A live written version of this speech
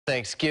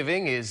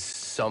Thanksgiving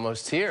is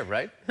almost here,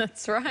 right?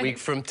 That's right. A week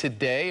from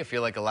today. I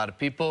feel like a lot of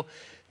people.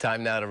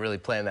 Time now to really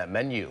plan that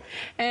menu.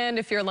 And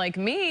if you're like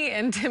me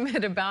and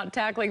timid about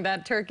tackling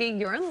that turkey,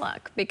 you're in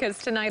luck. Because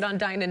tonight on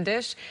Dine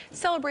Dish,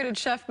 celebrated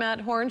chef Matt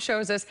Horn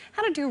shows us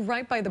how to do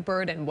right by the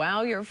bird and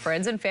wow your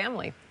friends and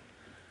family.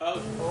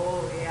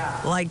 Oh,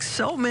 yeah. Like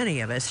so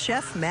many of us,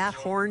 Chef Matt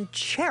Horn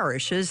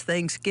cherishes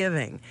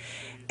Thanksgiving.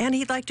 And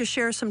he'd like to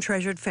share some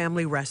treasured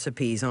family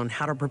recipes on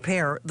how to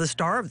prepare the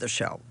star of the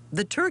show,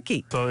 the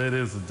turkey. So it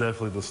is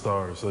definitely the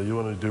star. So you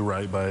want to do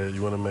right by it.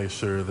 You want to make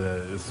sure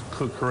that it's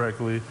cooked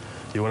correctly.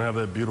 You want to have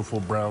that beautiful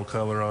brown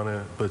color on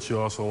it, but you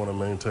also want to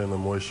maintain the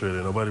moisture in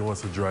it. Nobody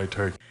wants a dry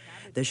turkey.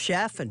 The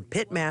chef and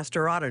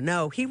pitmaster ought to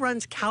know he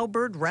runs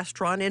Cowbird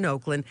Restaurant in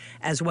Oakland,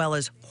 as well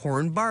as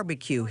Horn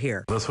Barbecue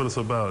here. That's what it's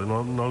about.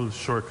 No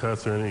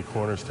shortcuts or any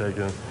corners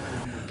taken.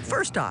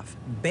 First off,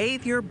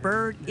 bathe your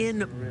bird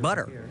in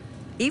butter,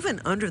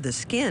 even under the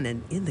skin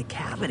and in the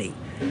cavity.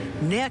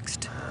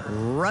 Next,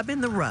 rub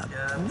in the rub.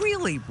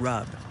 Really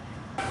rub.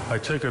 I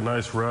take a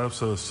nice rub,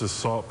 so it's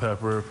just salt,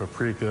 pepper,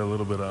 paprika, a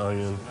little bit of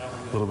onion,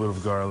 a little bit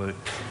of garlic.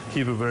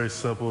 Keep it very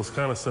simple. It's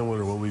kind of similar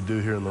to what we do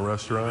here in the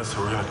restaurant. So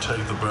we're going to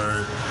take the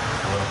bird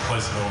and we're going to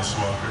place it on the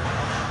smoker.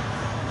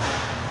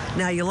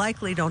 Now, you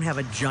likely don't have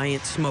a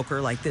giant smoker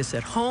like this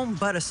at home,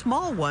 but a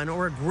small one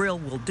or a grill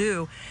will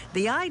do.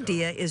 The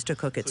idea is to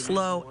cook it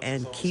slow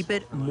and keep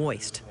it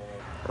moist.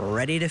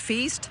 Ready to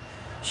feast?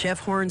 Chef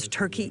Horn's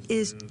turkey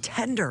is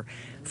tender,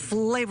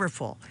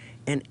 flavorful,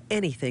 and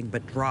anything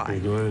but dry. Okay,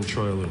 go ahead and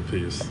try a little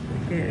piece.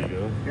 There you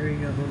go. There you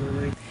go.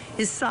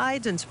 His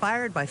sides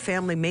inspired by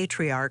family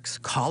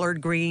matriarchs,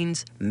 collard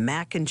greens,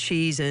 mac and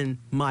cheese, and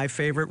my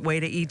favorite way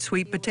to eat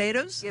sweet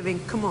potatoes.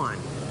 Come on,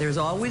 there's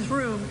always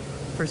room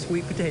for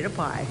sweet potato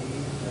pie.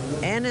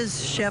 And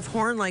as Chef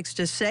Horn likes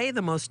to say,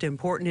 the most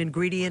important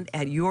ingredient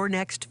at your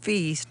next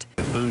feast.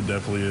 Food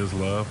definitely is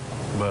love,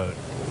 but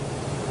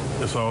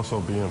it's also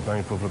being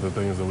thankful for the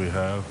things that we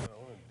have.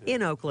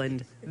 In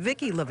Oakland,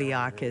 Vicki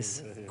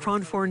Liviakis,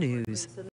 KRON 4 News.